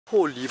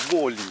Holy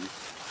moly!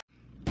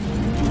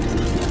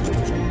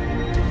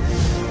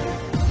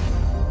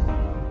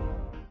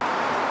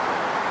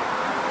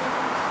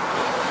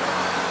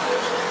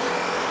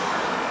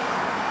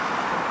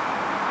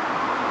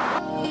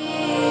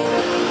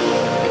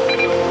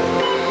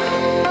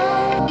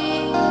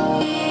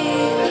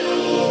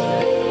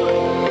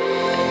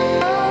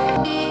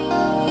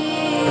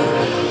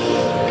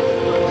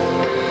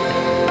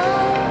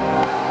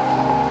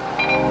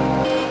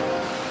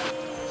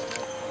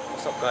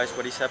 What's up guys,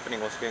 what is happening,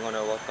 what's going on,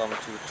 and welcome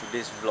to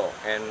today's vlog.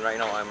 And right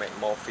now I'm at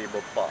Mount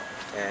Faber Park.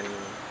 And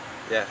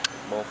yeah,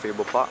 Mount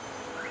Faber Park.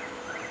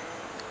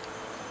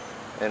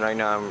 And right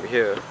now I'm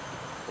here.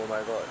 Oh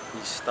my god,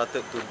 it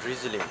started to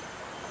drizzling.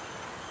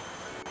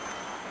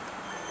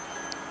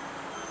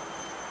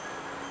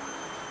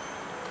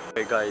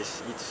 Hey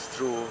guys, it's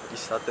true, it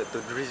started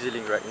to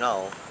drizzling right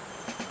now.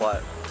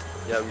 But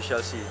yeah, we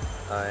shall see.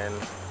 And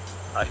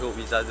I hope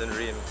it doesn't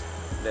rain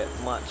that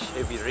much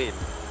heavy rain.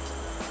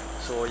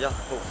 So yeah,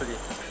 hopefully.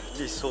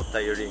 This is so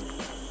tiring.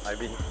 I've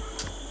been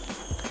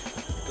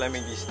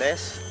climbing these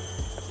stairs.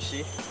 You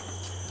see?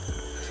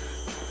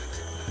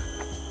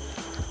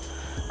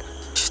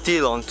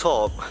 Still on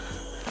top.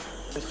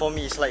 And for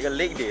me it's like a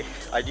leg day.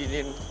 I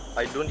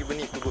don't even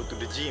need to go to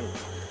the gym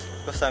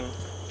because I'm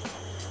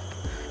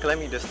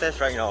climbing the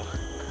stairs right now.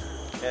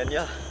 And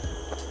yeah,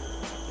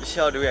 you see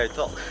how the way I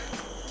talk.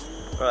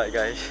 Alright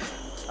guys,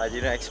 I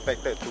didn't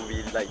expect it to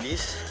be like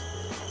this.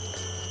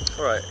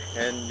 Alright,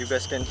 and you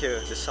guys can hear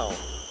the sound.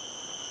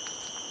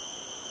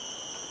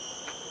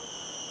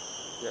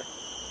 Yeah,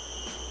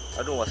 I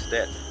don't know what's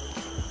that,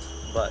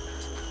 but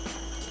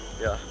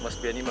yeah, must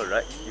be animal,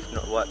 right? If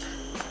not, what?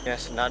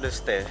 There's another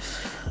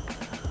stairs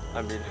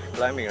I've been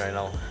climbing right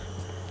now,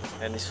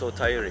 and it's so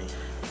tiring.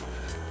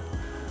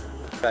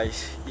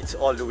 Guys, it's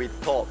all the way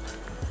top,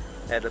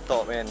 at the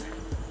top, and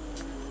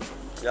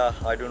yeah,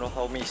 I don't know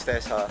how many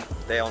stairs are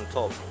there on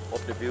top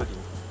of the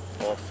building,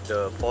 of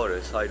the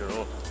forest, I don't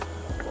know.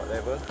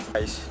 Whatever.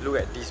 Guys, look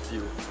at this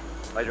view.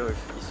 I don't know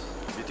if it's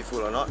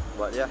beautiful or not,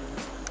 but yeah.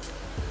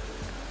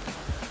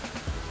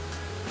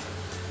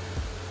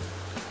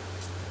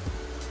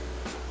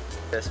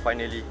 There's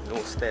finally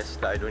no stairs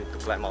that I don't need to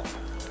climb up.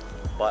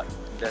 But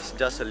there's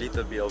just a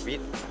little bit of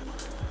it.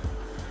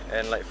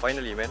 And like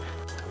finally, man.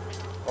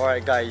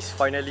 Alright guys,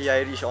 finally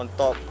I reached on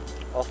top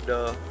of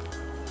the,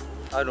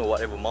 I don't know,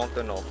 whatever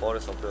mountain or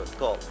forest of the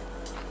top.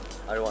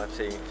 I don't know what I'm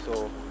saying.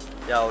 So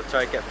yeah, I'll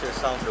try to capture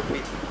some of the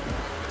wind.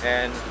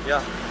 And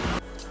yeah,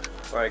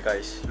 alright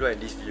guys, look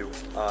at this view.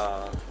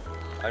 I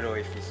don't know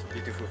if it's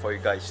beautiful for you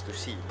guys to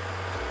see.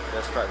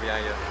 Just right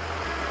behind here,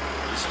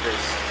 this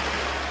place,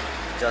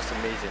 just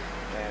amazing.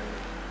 And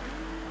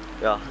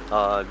yeah,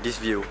 this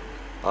view,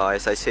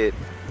 as I said,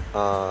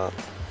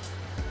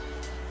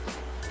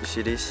 you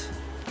see this?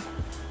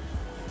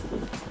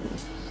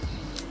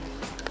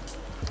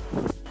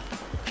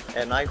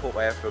 And I hope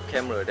I have a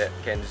camera that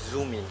can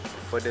zoom in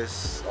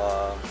furthest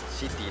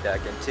city that I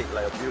can take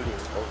like a building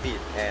of it.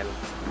 And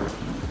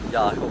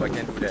yeah, I hope I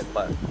can do that.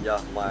 But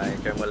yeah, my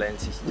camera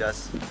lens is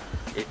just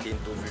 18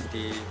 to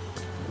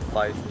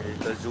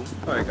 55mm zoom.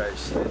 Alright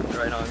guys, and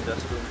right now I'm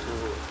just going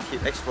to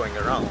keep exploring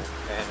around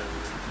and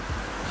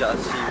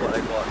just see what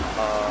I got.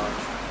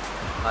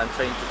 I'm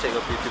trying to take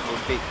a beautiful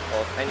pic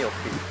of any of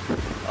it,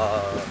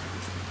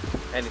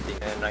 anything.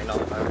 And right now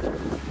I'm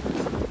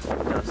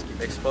just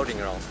keep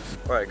exploring around.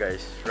 Alright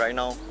guys, right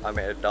now I'm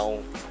at a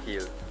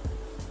downhill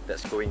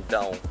that's going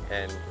down,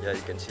 and yeah,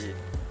 you can see it.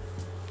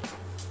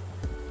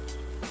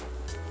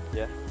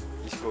 Yeah,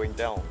 it's going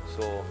down.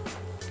 So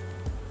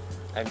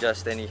I'm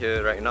just standing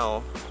here right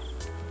now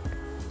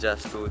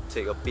just to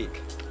take a peek.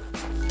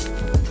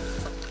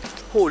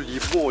 Holy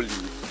moly!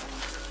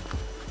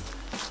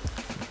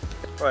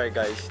 Alright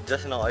guys,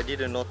 just now I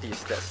didn't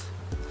notice that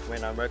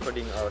when I'm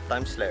recording a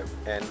time lapse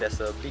and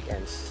there's a big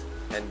ants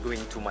and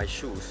going to my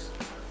shoes.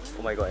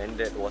 Oh my god, and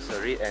that was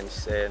a red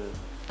ants. And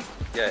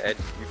yeah, and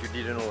if you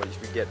didn't know, if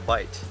you get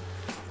bite.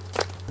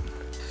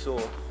 So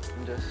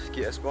just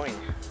keep exploring.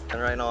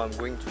 And right now I'm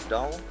going to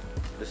down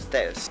the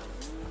stairs.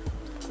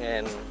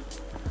 And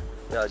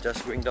yeah,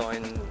 just going down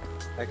and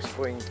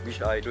exploring,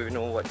 which I don't even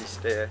know what is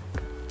there,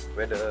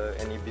 whether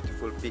any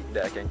beautiful pic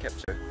that I can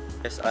capture.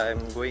 Yes,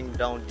 I'm going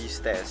down these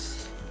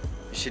stairs.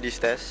 You see these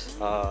stairs?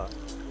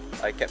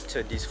 I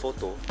captured this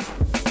photo.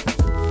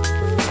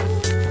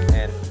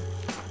 And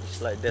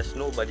it's like there's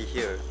nobody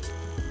here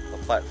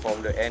apart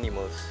from the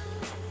animals.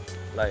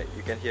 Like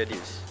you can hear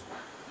this.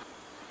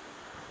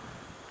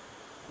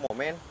 Come on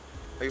man,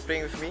 are you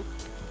playing with me?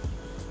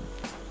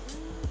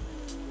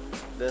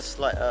 There's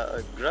like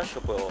a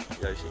grasshopper.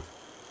 Yeah, you see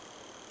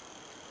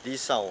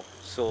this sound.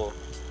 So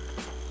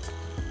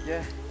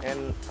yeah,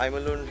 and I'm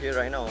alone here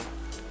right now.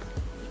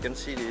 You can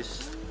see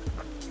this.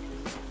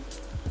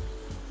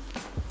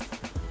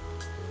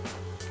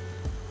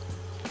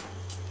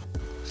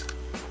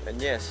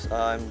 And yes,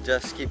 I'm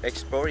just keep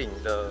exploring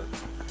the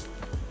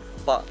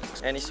park,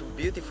 and it's a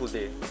beautiful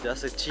day,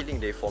 just a chilling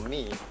day for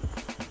me,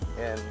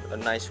 and a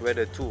nice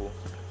weather too.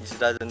 it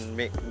doesn't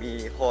make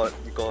me hot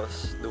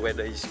because the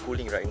weather is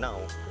cooling right now.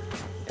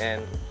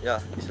 And yeah,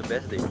 it's the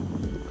best day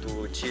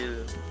to chill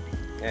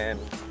and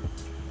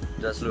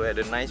just look at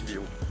the nice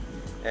view.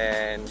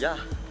 And yeah,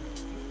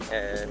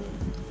 and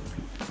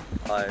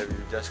I will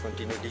just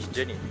continue this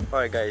journey.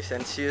 Alright guys,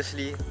 and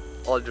seriously,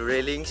 all the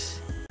railings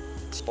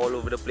all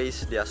over the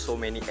place, there are so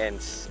many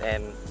ants,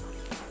 and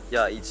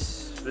yeah,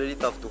 it's really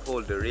tough to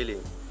hold the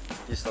railing.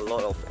 There's a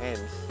lot of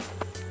ants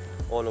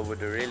all over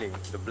the railing,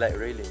 the black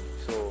railing.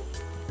 So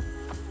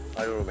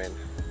I don't know, man.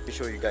 Let me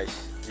show you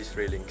guys these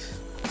railings.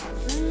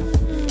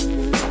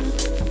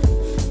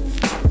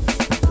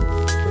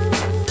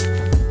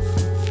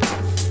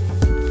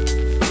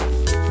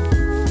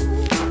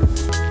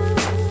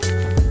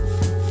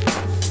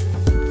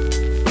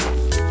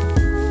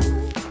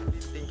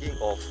 Thinking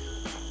of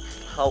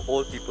how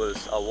old people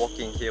are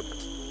walking here,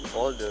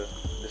 all the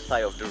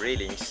side of the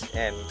railings,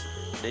 and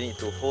they need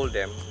to hold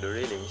them, the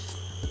railings,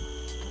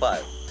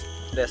 but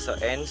there's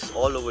ants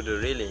all over the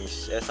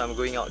railings. As I'm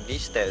going out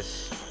these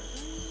stairs,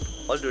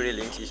 all the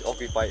railings is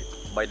occupied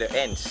by the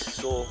ants,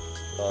 so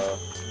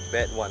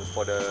bad one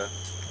for the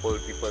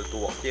old people to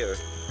walk here.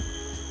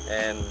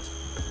 And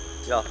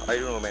yeah, I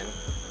don't know, man,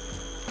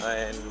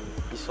 and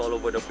it's all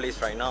over the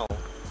place right now.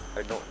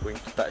 I'm not going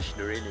to touch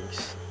the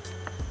railings.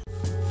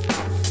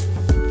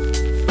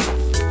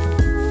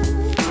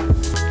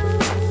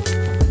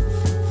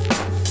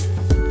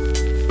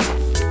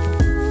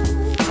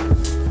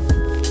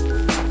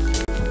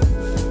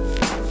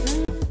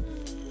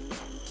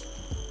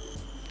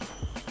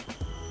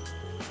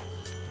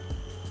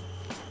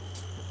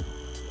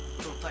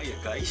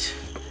 Guys,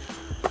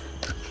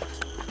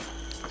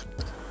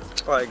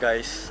 alright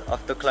guys,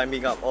 after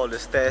climbing up all the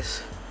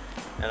stairs,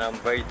 and I'm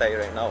very tired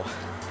right now.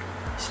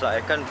 It's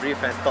like I can't breathe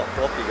and talk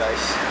properly,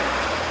 guys.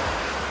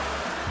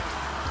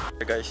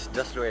 Guys,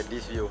 just look at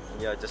this view.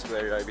 Yeah, just look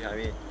at it right behind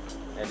me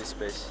and this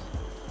place.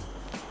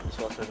 This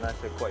was a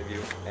nice and quiet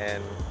view,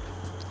 and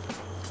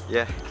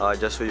yeah, I'll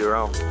just show you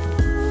around.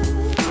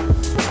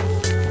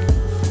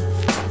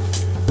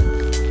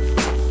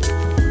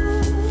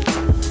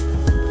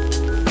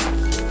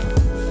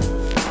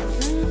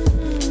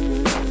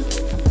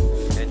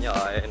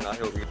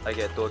 I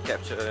get to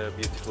capture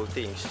beautiful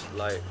things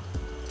like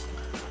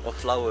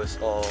flowers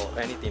or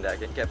anything that I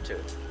can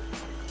capture,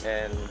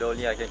 and the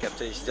only I can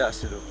capture is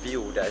just the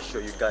view that I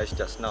showed you guys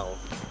just now.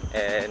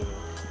 And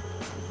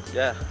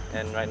yeah,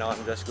 and right now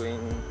I'm just going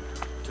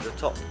to the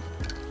top,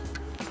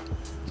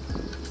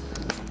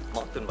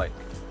 mountain bike,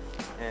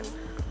 and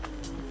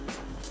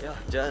yeah,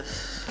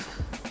 just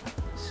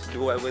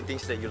do whatever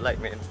things that you like,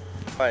 man.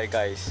 Alright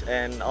guys,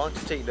 and I want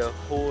to take the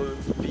whole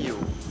view.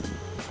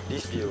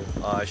 This view,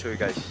 I'll show you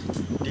guys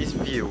this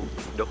view,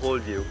 the whole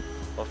view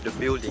of the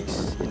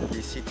buildings in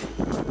this city,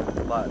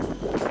 but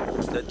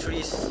the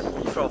trees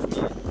in front of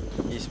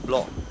me is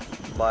blocked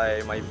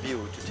by my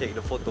view to take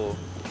the photo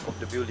of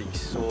the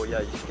buildings. So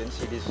yeah, you can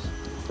see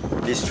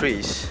these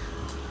trees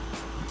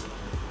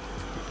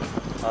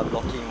are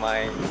blocking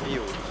my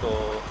view,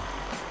 so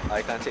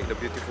I can't take the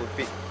beautiful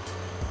pic.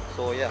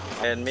 So yeah,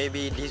 and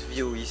maybe this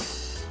view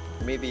is,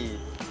 maybe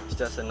it's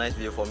just a nice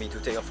view for me to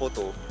take a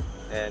photo.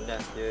 And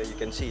yeah, here you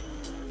can see.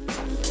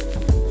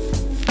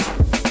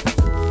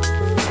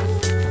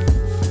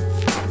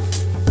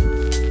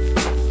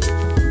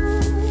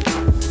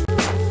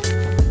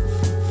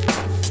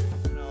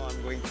 Now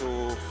I'm going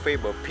to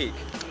Faber Peak,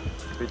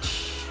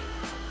 which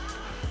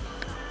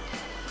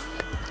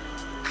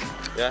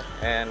yeah,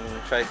 and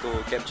try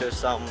to capture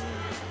some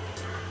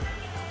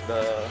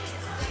the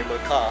cable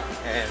car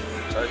and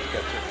try to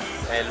capture.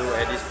 And look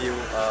at this view,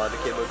 the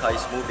cable car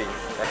is moving.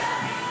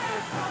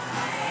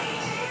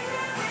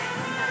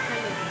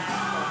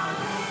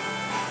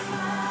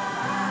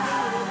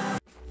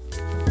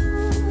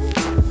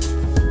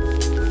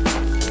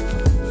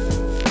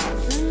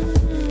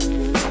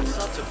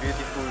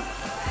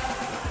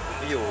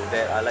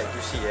 That I like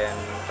to see and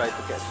try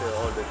to capture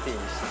all the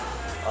things,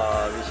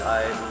 which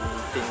I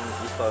think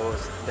if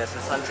there's a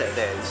sunset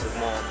there, it's a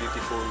more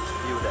beautiful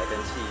view that I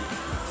can see.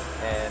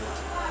 And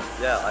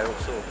yeah, I hope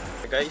so.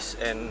 Guys,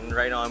 and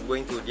right now I'm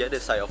going to the other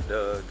side of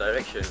the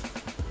direction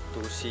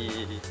to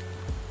see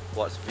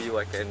what view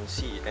I can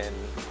see and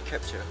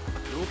capture.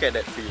 Look at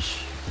that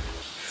fish.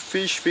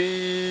 Fish,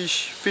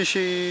 fish,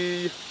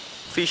 fishy,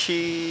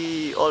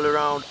 fishy all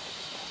around.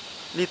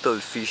 Little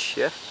fish,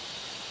 yeah.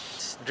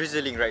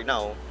 Drizzling right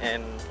now,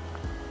 and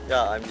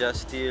yeah, I'm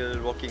just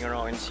still walking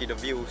around and see the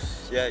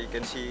views. Yeah, you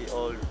can see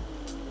all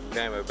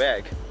behind my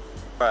back.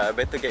 Alright, I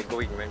better get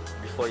going, man,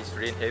 before it's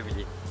rain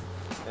heavily.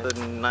 And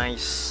a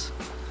nice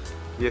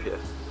view here,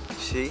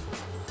 see?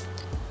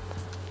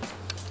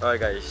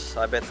 Alright guys,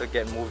 I better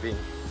get moving,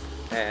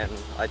 and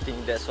I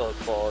think that's all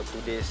for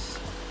today's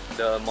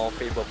the Mount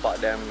Faber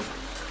Park that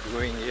I'm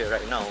going here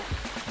right now.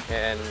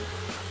 And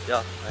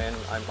yeah, and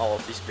I'm out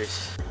of this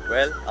place.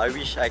 Well, I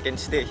wish I can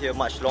stay here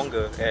much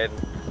longer,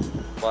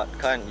 but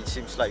can't. It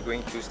seems like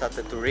going to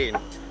started to rain,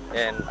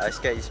 and I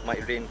scared it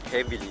might rain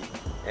heavily,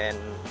 and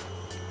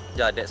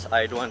yeah,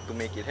 I don't want to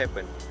make it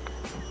happen.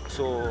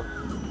 So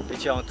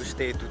Actually, I want to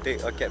stay to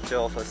take a capture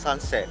of a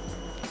sunset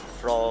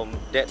from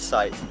that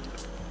side.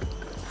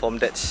 From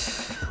there.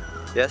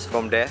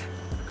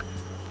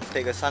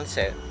 Take a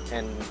sunset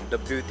and the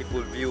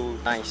beautiful view,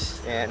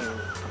 nice. And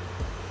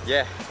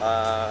yeah,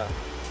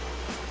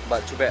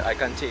 but too bad I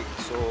can't take,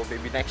 so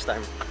maybe next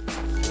time.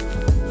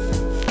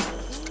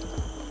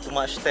 Too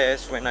much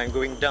stairs when I'm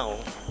going down,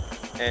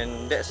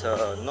 and that's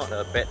not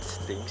a bad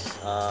thing,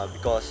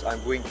 because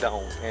I'm going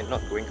down and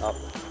not going up.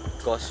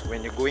 Because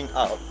when you're going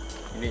up,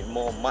 you need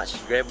much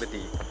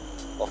gravity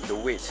of the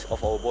weight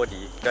of our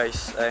body,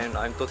 guys. And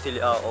I'm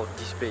totally out of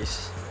this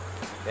place,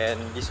 and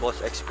this was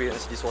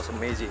experience, this was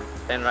amazing.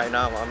 And right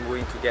now I'm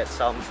going to get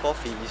some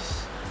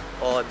coffees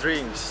or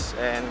drinks,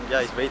 and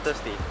yeah, it's very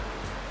thirsty.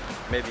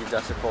 Maybe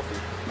just a coffee.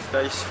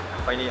 Guys,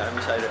 finally I'm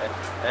inside the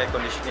air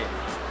conditioning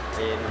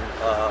in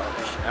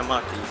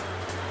MRT,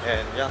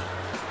 and yeah,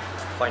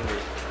 finally.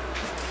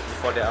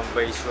 Before that I'm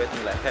very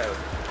sweating like hell.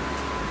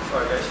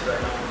 Alright guys,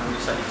 right now I'm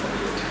inside the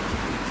toilet.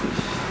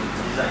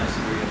 Design is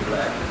green and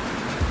black.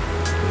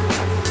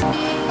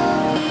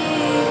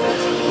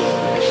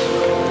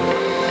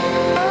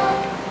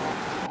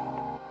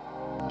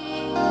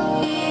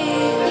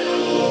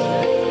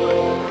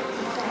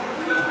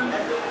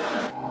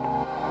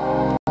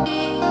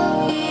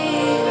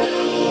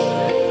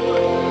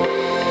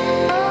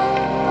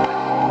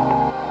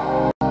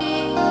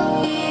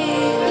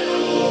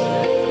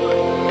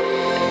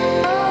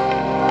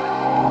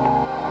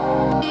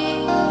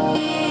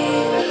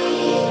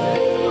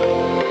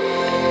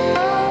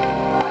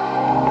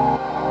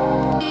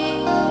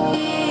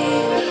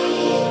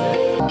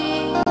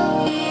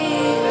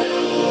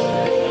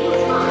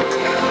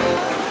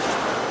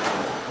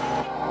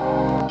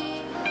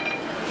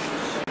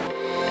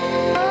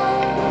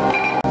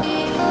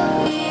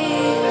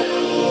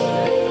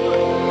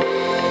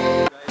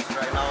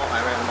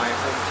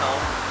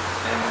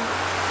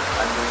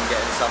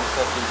 Some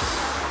coffees,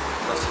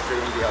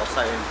 considering the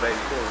outside is very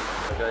cold.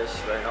 So guys,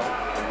 right now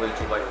I'm going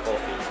to buy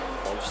coffee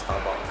from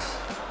Starbucks.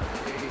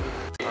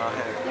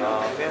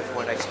 We have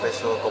one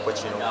espresso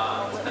cappuccino.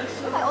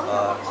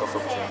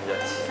 Cappuccino,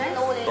 yes.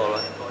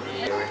 Dollar.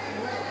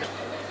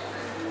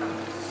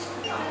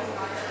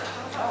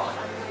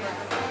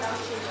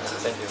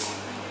 Thank you.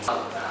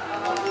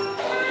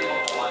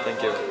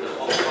 Thank you.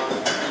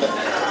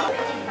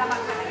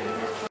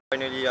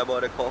 Finally, I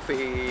bought a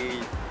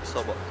coffee. It's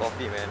all about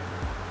coffee, man.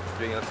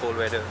 During a cold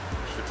weather,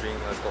 you should drink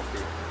a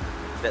coffee.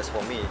 That's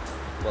for me,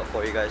 but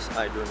for you guys,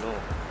 I don't know.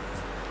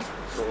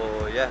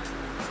 So yeah,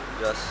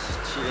 just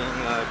chilling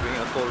during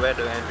a cold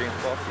weather and drink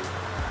coffee.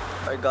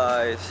 Alright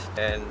guys,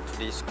 and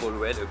today's cold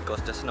weather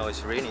because just now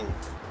it's raining,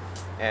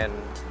 and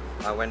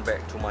I went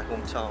back to my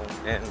hometown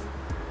and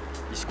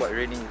it's quite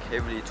raining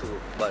heavily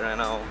too. But right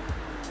now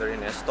the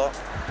rain has stopped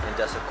and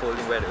just a cold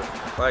weather.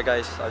 Alright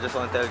guys, I just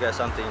want to tell you guys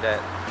something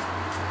that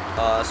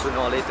sooner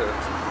or later,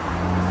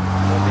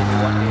 or maybe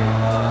one day,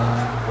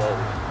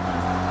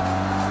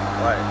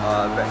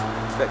 Alright,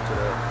 back to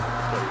the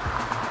story.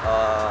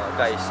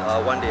 Guys,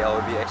 one day I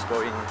will be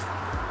exploring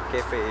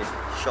cafe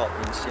shop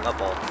in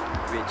Singapore,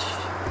 which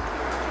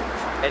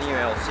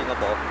anywhere of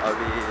Singapore I'll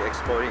be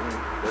exploring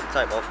the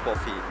type of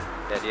coffee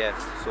that they have.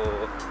 So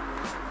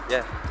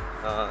yeah,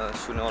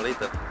 sooner or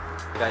later.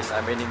 Guys,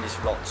 I'm ending this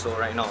vlog, so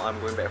right now I'm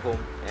going back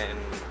home and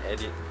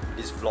edit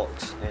these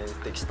vlogs, and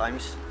it takes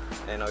times,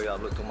 and I will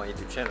upload to my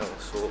YouTube channel.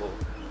 So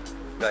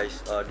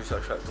guys, do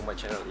subscribe to my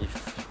channel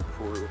if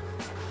you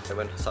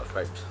haven't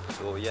subscribed.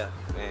 So yeah,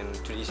 and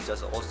today is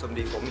just an awesome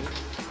day for me.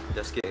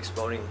 Just keep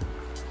exploring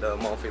the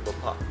Mount Faber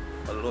Park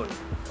alone,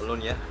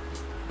 yeah.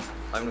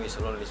 I know it's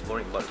alone, it's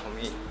boring, but for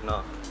me,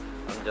 nah,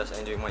 I'm just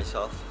enjoying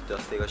myself,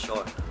 just take a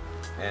shot,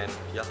 and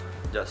yeah,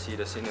 just see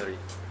the scenery.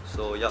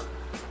 So yeah,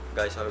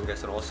 guys, I hope you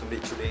guys have an awesome day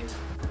today,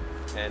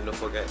 and don't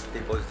forget,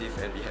 stay positive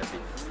and be happy.